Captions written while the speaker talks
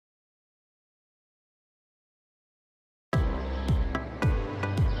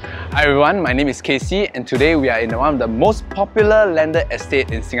Hi everyone, my name is Casey and today we are in one of the most popular landed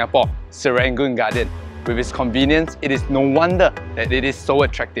estate in Singapore, Serangoon Garden. With its convenience, it is no wonder that it is so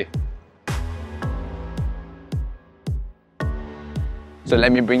attractive. So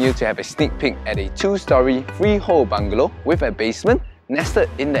let me bring you to have a sneak peek at a 2-storey freehold bungalow with a basement nested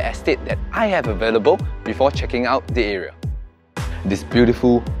in the estate that I have available before checking out the area. This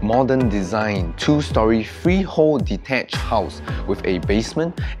beautiful, modern design 2-storey freehold detached house with a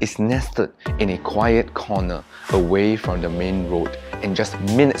basement is nested in a quiet corner away from the main road and just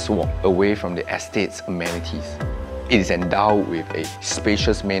minutes walk away from the estate's amenities. It is endowed with a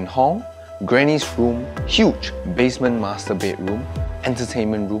spacious main hall, granny's room, huge basement master bedroom,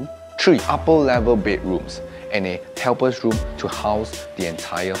 entertainment room, 3 upper-level bedrooms, and a helper's room to house the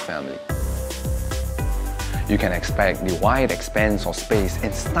entire family. You can expect the wide expanse of space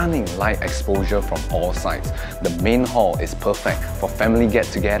and stunning light exposure from all sides. The main hall is perfect for family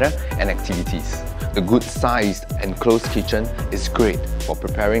get-together and activities. The good-sized enclosed kitchen is great for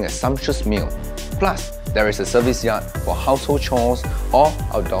preparing a sumptuous meal. Plus, there is a service yard for household chores or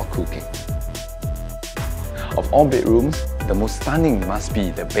outdoor cooking. Of all bedrooms, the most stunning must be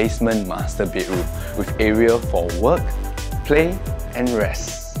the basement master bedroom with area for work, play and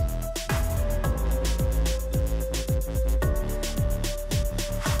rest.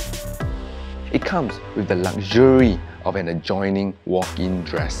 It comes with the luxury of an adjoining walk-in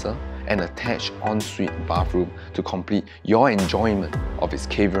dresser and attached ensuite bathroom to complete your enjoyment of its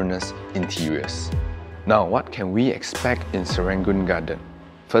cavernous interiors. Now, what can we expect in Serangoon Garden?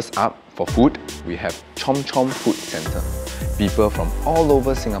 First up, for food, we have Chom Chom Food Centre. People from all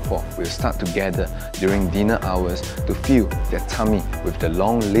over Singapore will start to gather during dinner hours to fill their tummy with the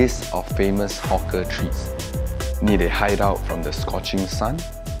long list of famous hawker treats. Need a hideout from the scorching sun?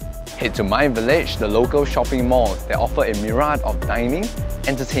 Head to My Village, the local shopping malls that offer a myriad of dining,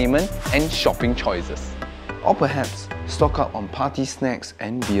 entertainment and shopping choices. Or perhaps stock up on party snacks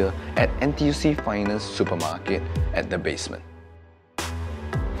and beer at NTUC Finest Supermarket at the basement.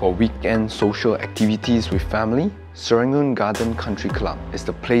 For weekend social activities with family, Serangoon Garden Country Club is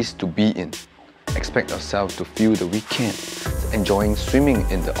the place to be in. Expect yourself to feel the weekend, enjoying swimming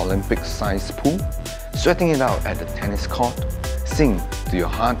in the Olympic-sized pool, sweating it out at the tennis court, sing to your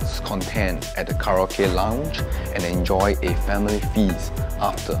heart's content at the karaoke lounge, and enjoy a family feast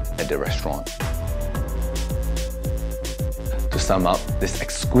after at the restaurant. To sum up, this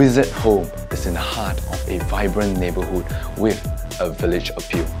exquisite home is in the heart of a vibrant neighbourhood with a village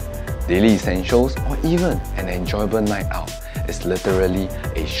appeal. Daily essentials or even an enjoyable night out is literally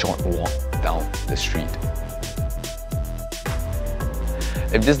a short walk down the street.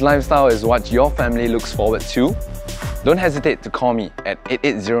 If this lifestyle is what your family looks forward to, don't hesitate to call me at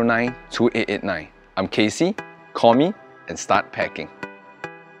 8809-2889. I'm Casey, call me and start packing.